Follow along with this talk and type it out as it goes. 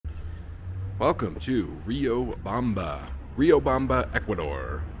Welcome to Riobamba,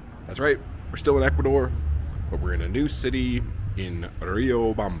 Ecuador. That's right, we're still in Ecuador, but we're in a new city in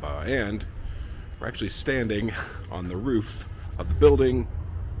Riobamba, and we're actually standing on the roof of the building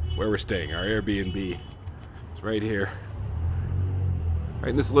where we're staying, our Airbnb. It's right here, right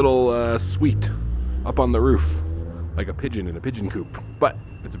in this little suite up on the roof, like a pigeon in a pigeon coop. But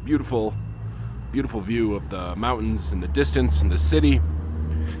it's a beautiful, beautiful view of the mountains in the distance and the city.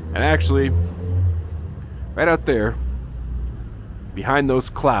 And actually, right out there, behind those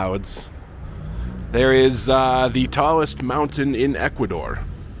clouds, there is the tallest mountain in Ecuador,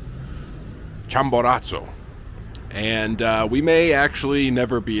 Chimborazo. And we may actually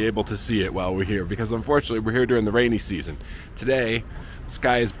never be able to see it while we're here, because unfortunately we're here during the rainy season. Today, the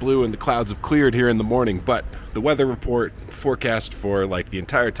sky is blue and the clouds have cleared here in the morning, but the weather report forecast for like the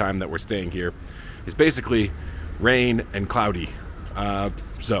entire time that we're staying here is basically rain and cloudy.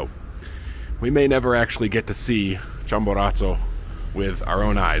 So we may never actually get to see Chimborazo with our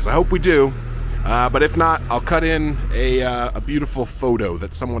own eyes. I hope we do, but if not, I'll cut in a beautiful photo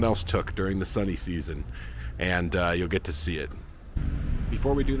that someone else took during the sunny season, and you'll get to see it.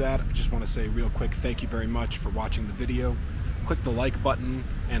 Before we do that, I just want to say real quick, thank you very much for watching the video. Click the like button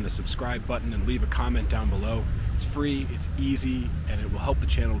and the subscribe button and leave a comment down below. It's free, it's easy, and it will help the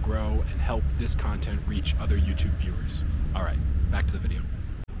channel grow and help this content reach other YouTube viewers. All right, back to the video.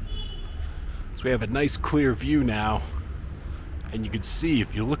 So we have a nice clear view now, and you can see,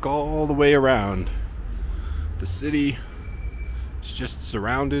 if you look all the way around, the city is just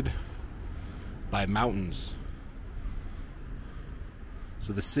surrounded by mountains.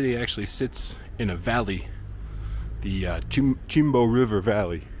 So the city actually sits in a valley, the Chimbo River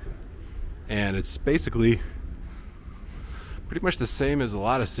Valley, and it's basically pretty much the same as a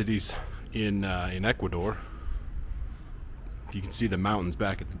lot of cities in Ecuador. You can see the mountains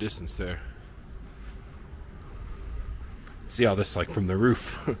back at the distance there. See all this like from the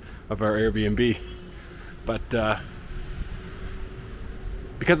roof of our Airbnb, but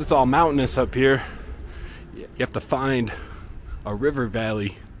because it's all mountainous up here, you have to find a river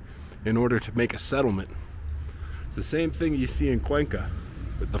valley in order to make a settlement. It's the same thing you see in Cuenca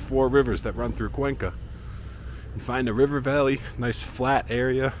with the 4 rivers that run through Cuenca. You find a river valley, nice flat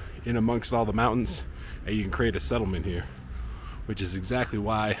area in amongst all the mountains, and you can create a settlement here, which is exactly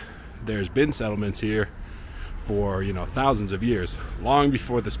why there's been settlements here for, you know, thousands of years, long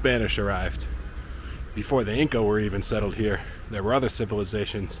before the Spanish arrived. Before the Inca were even settled here, there were other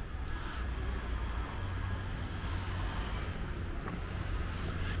civilizations.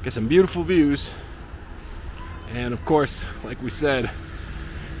 Get some beautiful views, and of course, like we said at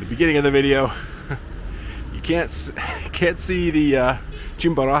the beginning of the video, you can't see the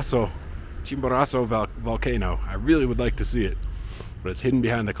Chimborazo volcano. I really would like to see it, but it's hidden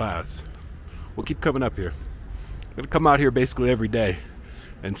behind the clouds. We'll keep coming up here. I'm gonna come out here basically every day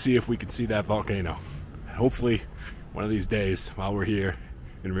and see if we can see that volcano. Hopefully, one of these days, while we're here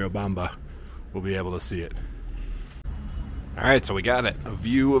in Riobamba, we'll be able to see it. All right, so we got it. A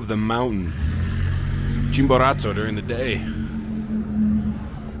view of the mountain Chimborazo during the day.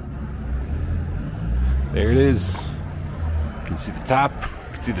 There it is. You can see the top,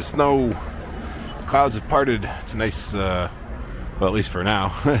 you can see the snow. The clouds have parted. It's a nice, well, at least for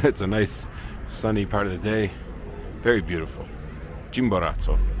now, it's a nice sunny part of the day. Very beautiful.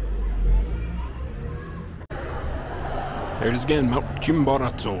 Chimborazo. There it is again, Mount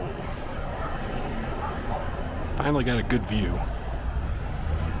Chimborazo. Finally got a good view.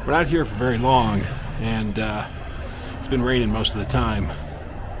 We're not here for very long, and it's been raining most of the time,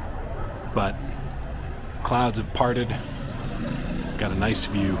 but clouds have parted. Got a nice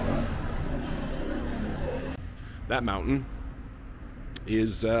view. That mountain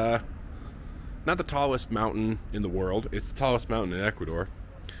is not the tallest mountain in the world. It's the tallest mountain in Ecuador,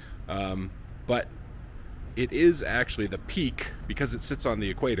 but it is actually the peak, because it sits on the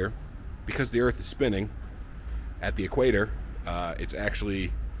equator, because the Earth is spinning at the equator. It's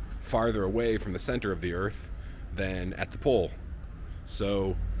actually farther away from the center of the Earth than at the pole.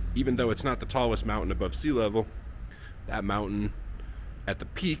 So even though it's not the tallest mountain above sea level, that mountain at the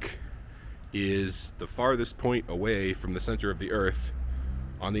peak is the farthest point away from the center of the Earth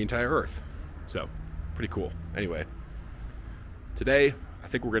on the entire Earth. So pretty cool. Anyway, today I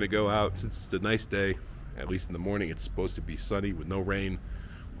think we're gonna go out, since it's a nice day, at least in the morning. It's supposed to be sunny with no rain.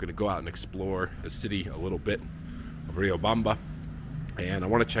 We're gonna go out and explore the city a little bit of Riobamba, and I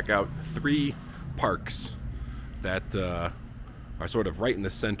want to check out 3 parks that are sort of right in the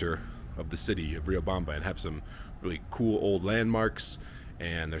center of the city of Riobamba and have some really cool old landmarks,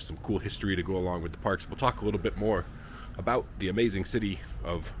 and there's some cool history to go along with the parks. We'll talk a little bit more about the amazing city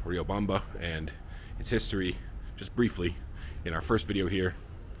of Riobamba and its history, just briefly, in our first video here.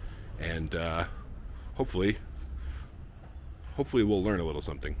 And hopefully we'll learn a little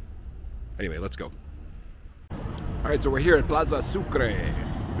something. Anyway, let's go. All right, so we're here at Plaza Sucre,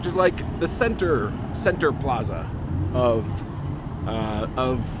 which is like the center plaza of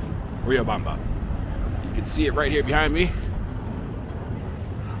Riobamba. You can see it right here behind me.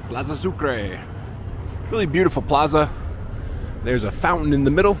 Plaza Sucre. Really beautiful plaza. There's a fountain in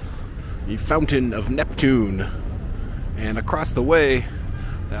the middle, the Fountain of Neptune. And across the way,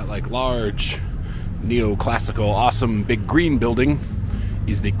 that like large neoclassical awesome big green building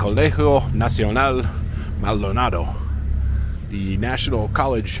is the Colegio Nacional Maldonado, the National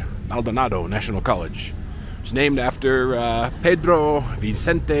College, Maldonado National College. It's named after Pedro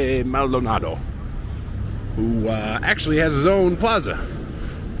Vicente Maldonado, who actually has his own plaza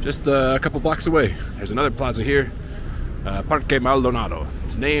just a couple blocks away. There's another plaza here, Parque Maldonado.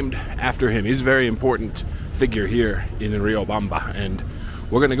 It's named after him. He's a very important figure here in Riobamba, and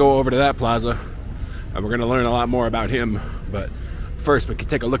we're going to go over to that plaza and we're going to learn a lot more about him. But first we can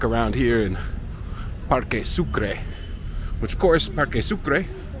take a look around here in Parque Sucre, which of course, Parque Sucre,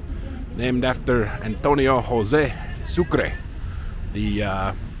 named after Antonio Jose Sucre,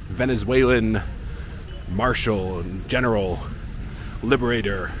 the Venezuelan marshal and general,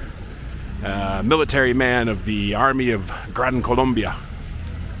 liberator, military man of the army of Gran Colombia,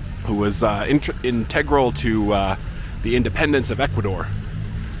 who was integral to the independence of Ecuador.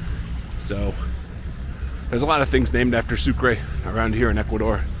 So there's a lot of things named after Sucre around here in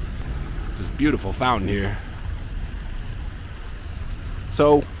Ecuador. This beautiful fountain here.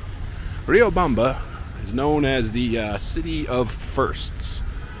 So Riobamba is known as the city of firsts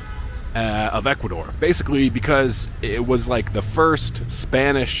of Ecuador, basically because it was like the first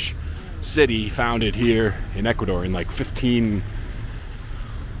Spanish city founded here in Ecuador in like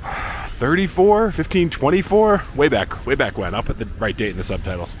 1534, 1524, way back when. I'll put the right date in the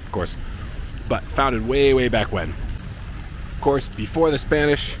subtitles, of course, but founded way back when. Of course, before the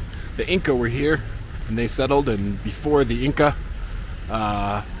Spanish, the Inca were here and they settled, and before the Inca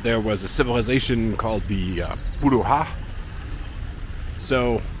there was a civilization called the Puruha.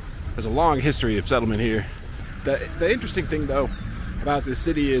 So there's a long history of settlement here. The interesting thing, though, about this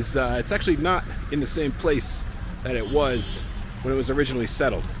city is it's actually not in the same place that it was when it was originally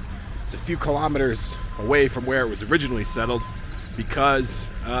settled. It's a few kilometers away from where it was originally settled because,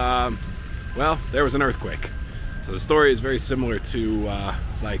 well, there was an earthquake. So the story is very similar to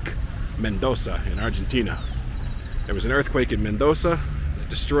like Mendoza in Argentina. There was an earthquake in Mendoza that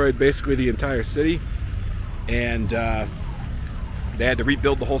destroyed basically the entire city, and they had to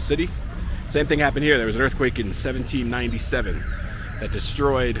rebuild the whole city. Same thing happened here. There was an earthquake in 1797 that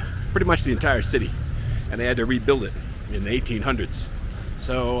destroyed pretty much the entire city, and they had to rebuild it in the 1800s.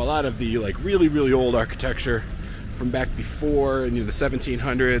 So a lot of the like really old architecture from back before, the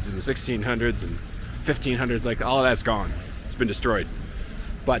 1700s and the 1600s and 1500s, like all of that's gone. It's been destroyed.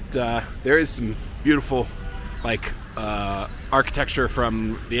 But there is some beautiful like architecture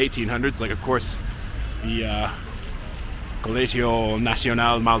from the 1800s, like of course the Colegio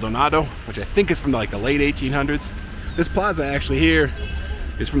Nacional Maldonado, which I think is from like the late 1800s. This plaza actually here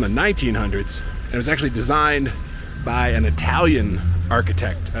is from the 1900s, and it was actually designed by an Italian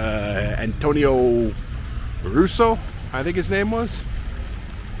architect, Antonio Russo, I think his name was.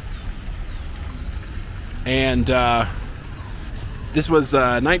 And this was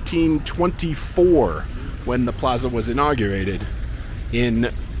 1924 when the plaza was inaugurated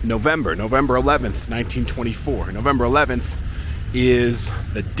in November 11th, 1924. November 11th is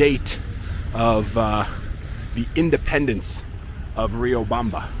the date of the independence of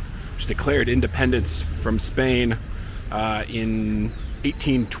Riobamba, which declared independence from Spain in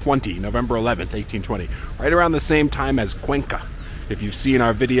 1820, November 11th, 1820. Right around the same time as Cuenca. If you've seen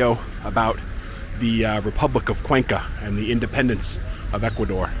our video about the Republic of Cuenca and the independence of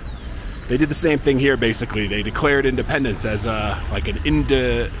Ecuador. They did the same thing here, basically. They declared independence as like an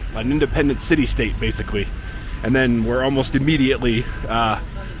independent city-state, basically. And then were almost immediately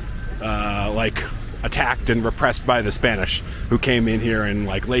like attacked and repressed by the Spanish, who came in here and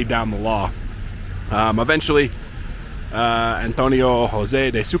like laid down the law. Eventually, Antonio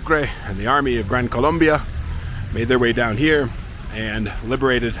Jose de Sucre and the army of Gran Colombia made their way down here and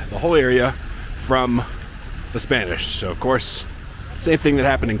liberated the whole area from the Spanish. So of course, same thing that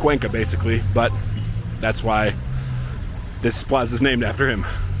happened in Cuenca, basically, but that's why this plaza is named after him.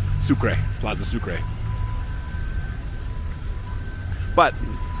 Sucre, Plaza Sucre. But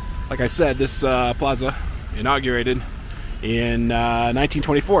like I said, this plaza inaugurated in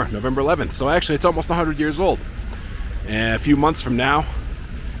 1924, November 11th. So actually, it's almost 100 years old. And a few months from now,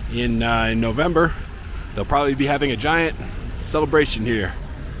 in November, they'll probably be having a giant celebration here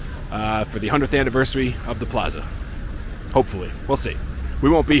for the 100th anniversary of the Plaza. Hopefully. We'll see. We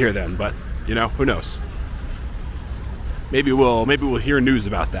won't be here then, but, you know, who knows? Maybe we'll hear news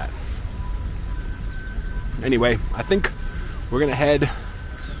about that. Anyway, I think we're going to head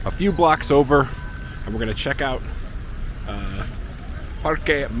a few blocks over and we're going to check out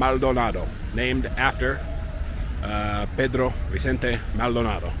Parque Maldonado, named after Pedro Vicente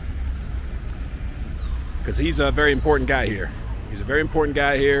Maldonado. Because he's a very important guy here. He's a very important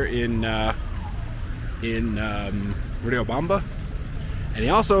guy here in Riobamba. And he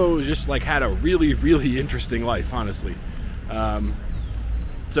also just like had a really, really interesting life, honestly.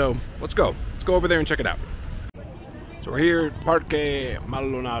 So let's go over there and check it out. So we're here at Parque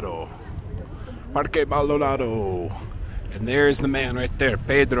Maldonado. Parque Maldonado. And there's the man right there,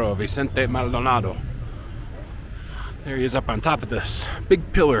 Pedro Vicente Maldonado. There he is up on top of this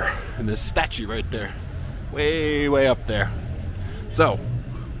big pillar and this statue right there. Way, way up there. So,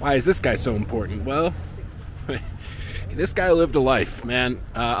 why is this guy so important? Well, this guy lived a life, man.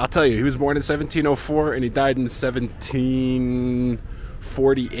 I'll tell you, he was born in 1704 and he died in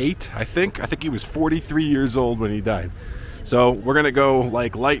 1748, I think. I think he was 43 years old when he died. So we're gonna go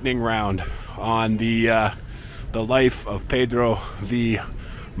like lightning round on the life of Pedro V.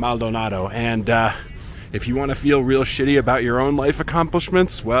 Maldonado. And if you want to feel real shitty about your own life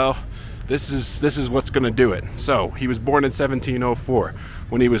accomplishments, well, this is what's going to do it. So he was born in 1704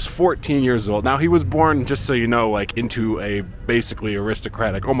 when he was 14 years old. Now he was born, just so you know, like into a basically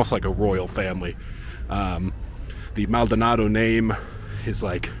aristocratic, almost like a royal family. The Maldonado name is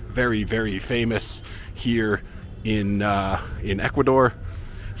like very, very famous here in Ecuador.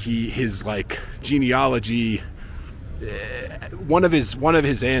 His like genealogy. One of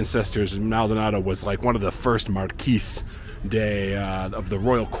his ancestors, Maldonado, was like one of the first Marquis of the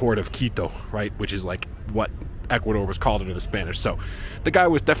royal court of Quito, right? Which is like what Ecuador was called under the Spanish. So the guy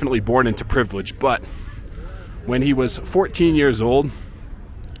was definitely born into privilege, but when he was 14 years old,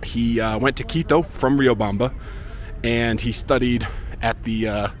 he went to Quito from Riobamba, and he studied at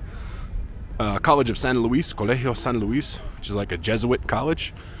the College of San Luis, Colegio San Luis, which is like a Jesuit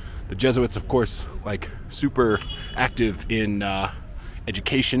college. The Jesuits, of course, like super active in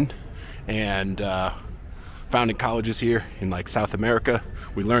education and founding colleges here in like South America.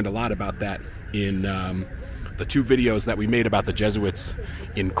 We learned a lot about that in the 2 videos that we made about the Jesuits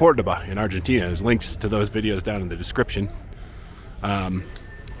in Cordoba in Argentina. There's links to those videos down in the description.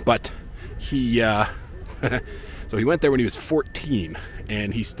 But he so he went there when he was 14,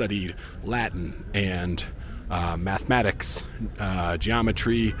 and he studied Latin and mathematics,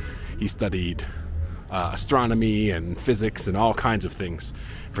 geometry. He studied astronomy and physics and all kinds of things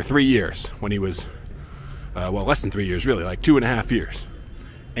for 3 years when he was, well, less than 3 years, really, like 2.5 years.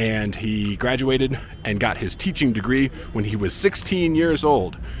 And he graduated and got his teaching degree when he was 16 years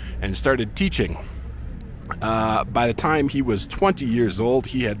old and started teaching. By the time he was 20 years old,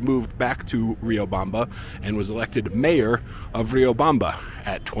 he had moved back to Riobamba and was elected mayor of Riobamba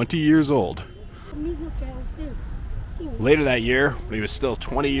at 20 years old. Later that year, when he was still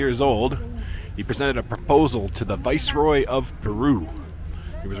 20 years old, he presented a proposal to the Viceroy of Peru.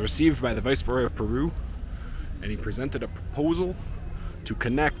 He was received by the Viceroy of Peru, and he presented a proposal to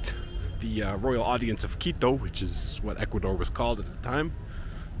connect the Royal Audience of Quito, which is what Ecuador was called at the time,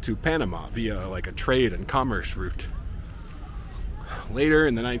 to Panama via like a trade and commerce route. Later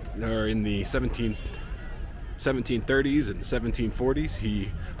in the 1730s and 1740s,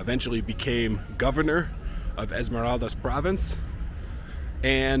 he eventually became governor of Esmeraldas province,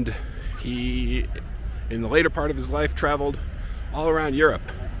 and he, in the later part of his life, traveled all around Europe.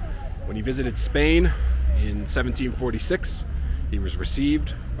 When he visited Spain in 1746, he was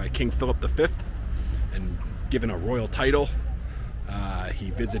received by King Philip V and given a royal title. He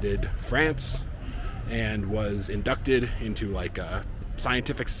visited France and was inducted into like a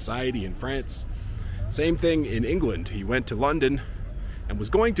scientific society in France. Same thing in England. He went to London and was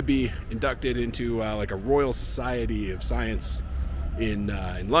going to be inducted into like a Royal Society of Science in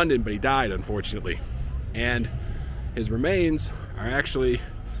London, but he died, unfortunately. And his remains are actually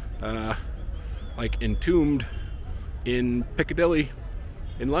like entombed in Piccadilly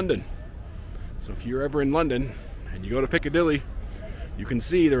in London. So if you're ever in London and you go to Piccadilly, you can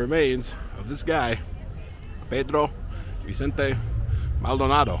see the remains of this guy, Pedro Vicente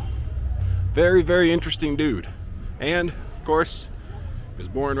Maldonado. Very, very interesting dude. And, of course, he was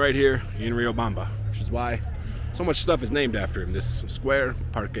born right here in Riobamba, which is why so much stuff is named after him. This square,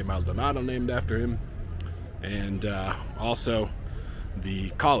 Parque Maldonado, named after him. And also the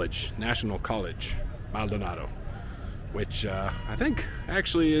college, National College Maldonado. which I think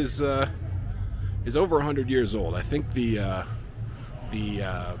actually is over 100 years old. I think the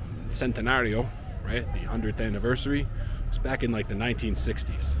centenario, right, the 100th anniversary, was back in like the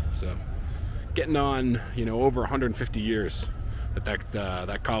 1960s. So getting on, you know, over 150 years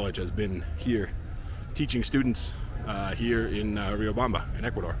that college has been here teaching students here in Riobamba in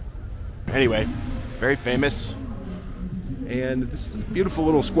Ecuador. Anyway, very famous, and this is a beautiful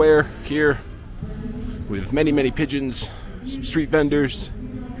little square here with many pigeons, some street vendors.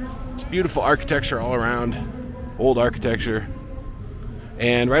 It's beautiful architecture all around, old architecture.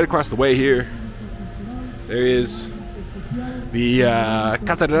 And right across the way here, there is the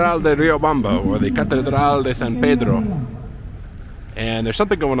Catedral de Riobamba, or the Catedral de San Pedro. And there's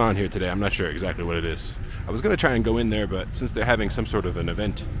something going on here today. I'm not sure exactly what it is. I was going to try and go in there, but since they're having some sort of an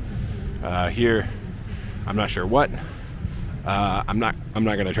event here, I'm not sure what. I'm not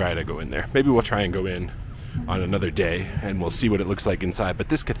going to try to go in there. Maybe we'll try and go in on another day, and we'll see what it looks like inside. But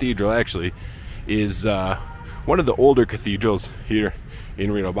this cathedral actually is one of the older cathedrals here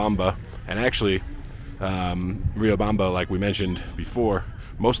in Riobamba, and actually Riobamba, like we mentioned before,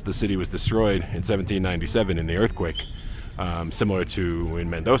 most of the city was destroyed in 1797 in the earthquake, similar to in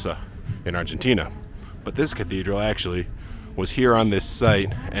Mendoza in Argentina. But this cathedral actually was here on this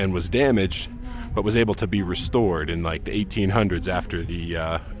site and was damaged, but was able to be restored in like the 1800s after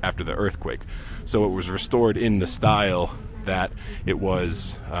the earthquake. So it was restored in the style that it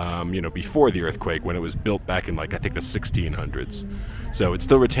was, you know, before the earthquake, when it was built back in like I think the 1600s. So it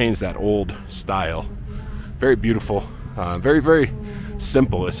still retains that old style. Very beautiful, very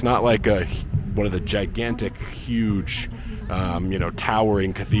simple. It's not like one of the gigantic, huge, you know,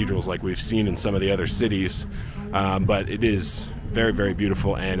 towering cathedrals like we've seen in some of the other cities, but it is very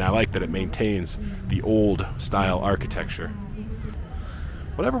beautiful, and I like that it maintains the old style architecture.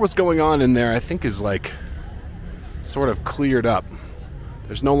 Whatever was going on in there, I think, is like sort of cleared up.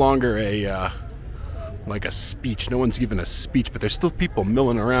 There's no longer a like a speech. No one's given a speech, but there's still people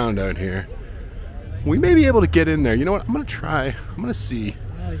milling around out here. We may be able to get in there. You know what? I'm gonna try. I'm gonna see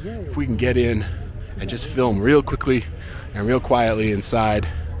if we can get in and just film real quickly and real quietly inside,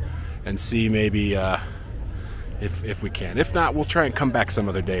 and see maybe if we can. If not, we'll try and come back some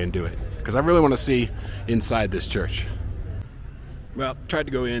other day and do it, because I really want to see inside this church. Well, tried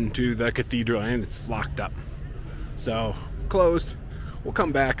to go into the cathedral and it's locked up, so closed. We'll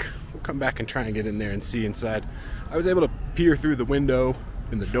come back and try and get in there and see inside. I was able to peer through the window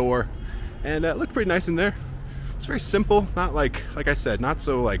in the door, and it looked pretty nice in there. It's very simple, not like I said, not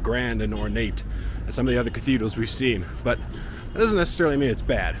so like grand and ornate as some of the other cathedrals we've seen, but that doesn't necessarily mean it's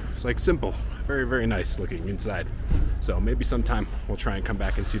bad. It's like simple, very nice looking inside. So maybe sometime we'll try and come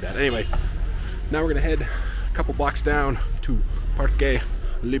back and see that. Anyway, now we're gonna head a couple blocks down to Parque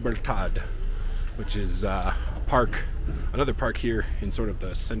Libertad, which is a park, another park here in sort of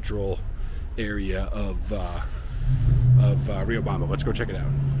the central area of Riobamba. Let's go check it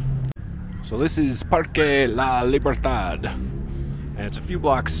out. So this is Parque La Libertad, and it's a few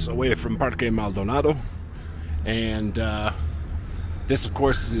blocks away from Parque Maldonado. And this, of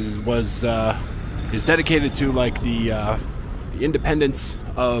course, is dedicated to like the independence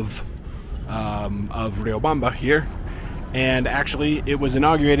of Riobamba here. And actually, it was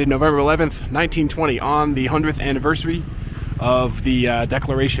inaugurated November 11th, 1920, on the 100th anniversary of the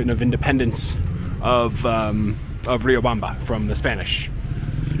Declaration of Independence of Riobamba from the Spanish.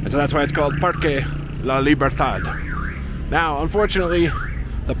 And so that's why it's called Parque La Libertad. Now, unfortunately,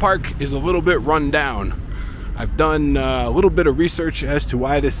 the park is a little bit run down. I've done a little bit of research as to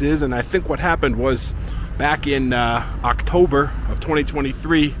why this is, and I think what happened was back in October of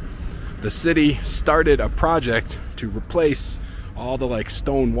 2023, the city started a project to replace all the like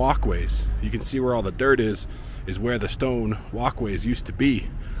stone walkways. You can see where all the dirt is where the stone walkways used to be.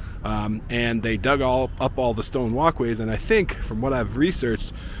 And they dug up all the stone walkways, and I think from what I've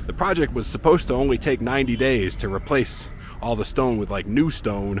researched, the project was supposed to only take 90 days to replace all the stone with like new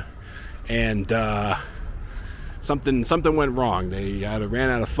stone, and something went wrong. They either ran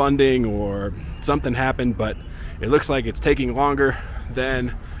out of funding or something happened, but it looks like it's taking longer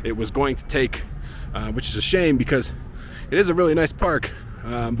than it was going to take, which is a shame, because it is a really nice park,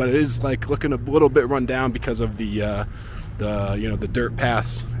 but it is like looking a little bit run down because of the you know, the dirt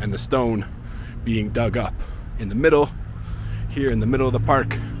paths and the stone being dug up. In the middle, here in the middle of the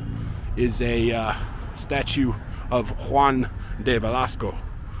park, is a statue of Juan de Velasco,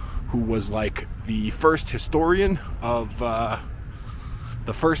 who was like the first historian of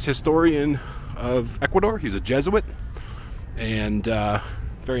Ecuador. He's a Jesuit, and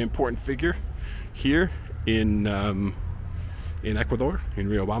very important figure here in Ecuador, in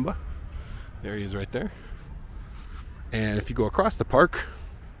Riobamba. There he is right there. And if you go across the park,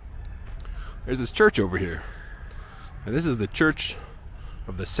 there's this church over here. And this is the Church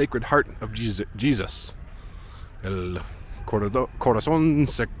of the Sacred Heart of Jesus. El Corazón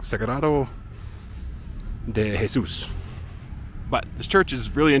Sagrado de Jesus. But this church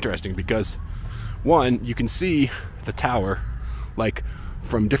is really interesting because, one, you can see the tower like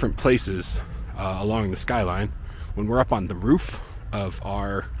from different places along the skyline. When we're up on the roof of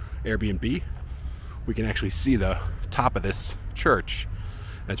our Airbnb, we can actually see the top of this church.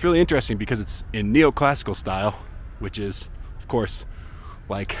 And it's really interesting because it's in neoclassical style, which is, of course,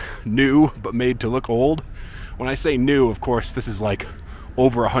 like new but made to look old. When I say new, of course, this is like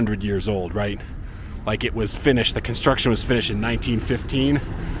over 100 years old, right? Like it was finished, the construction was finished in 1915,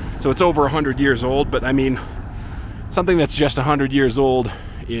 so it's over 100 years old. But I mean, something that's just 100 years old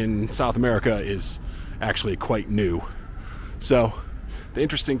in South America is actually quite new. So the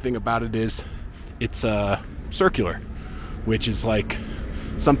interesting thing about it is it's circular, which is like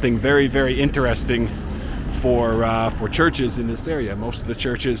something very, very interesting for churches in this area. Most of the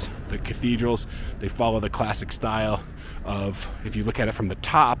churches, the cathedrals, they follow the classic style of, if you look at it from the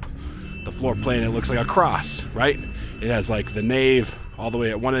top, the floor plan, it looks like a cross, right? It has like the nave all the way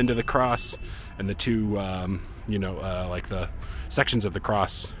at one end of the cross, and the two, like the sections of the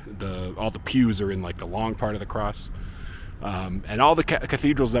cross. All the pews are in like the long part of the cross, and all the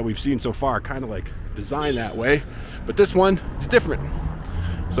cathedrals that we've seen so far are kind of like designed that way, but this one is different.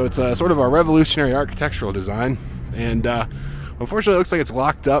 So it's a sort of a revolutionary architectural design, and unfortunately, it looks like it's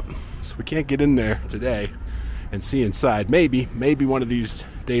locked up, so we can't get in there today and see inside. Maybe one of these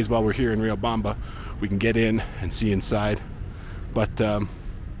days while we're here in Riobamba, we can get in and see inside. But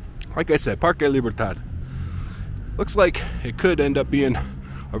like I said, Parque Libertad looks like it could end up being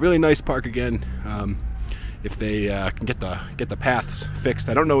a really nice park again, if they can get the paths fixed.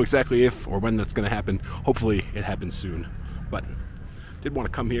 I don't know exactly if or when that's going to happen. Hopefully, it happens soon. But did want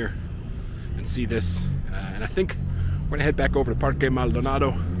to come here and see this, and I think we're gonna head back over to Parque Maldonado,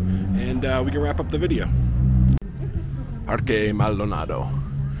 and we can wrap up the video. Parque Maldonado.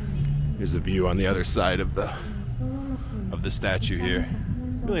 Here's the view on the other side of the statue here.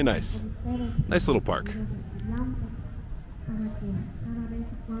 Really nice little park.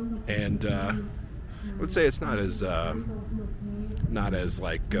 And I would say it's not as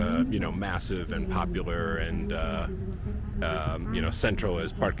like massive and popular and central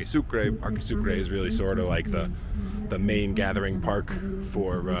as Parque Sucre. Parque Sucre is really sort of like the main gathering park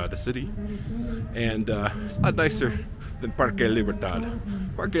for the city, and it's a lot nicer than Parque Libertad.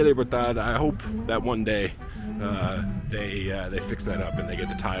 Parque Libertad, I hope that one day they fix that up and they get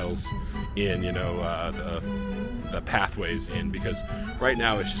the tiles in, the pathways in, because right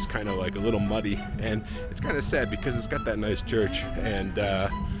now it's just kind of like a little muddy, and it's kind of sad because it's got that nice church, and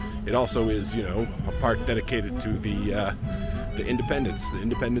it also is, a park dedicated to the independence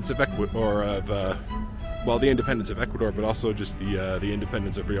of Ecuador, the independence of Ecuador, but also just the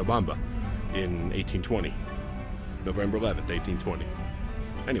independence of Riobamba in 1820, November 11th, 1820.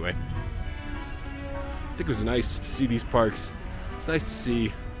 Anyway, I think it was nice to see these parks. It's nice to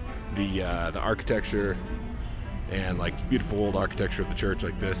see the architecture and like the beautiful old architecture of the church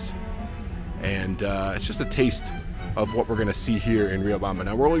like this, and it's just a taste of what we're going to see here in Riobamba.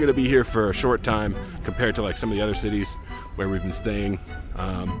 Now, we're only going to be here for a short time compared to like some of the other cities where we've been staying,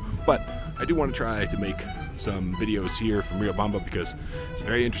 but I do want to try to make some videos here from Riobamba because it's a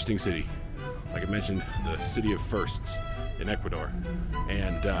very interesting city. Like I mentioned, the city of firsts in Ecuador,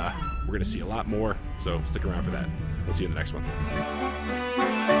 and we're going to see a lot more, so stick around for that. We'll see you in the next one.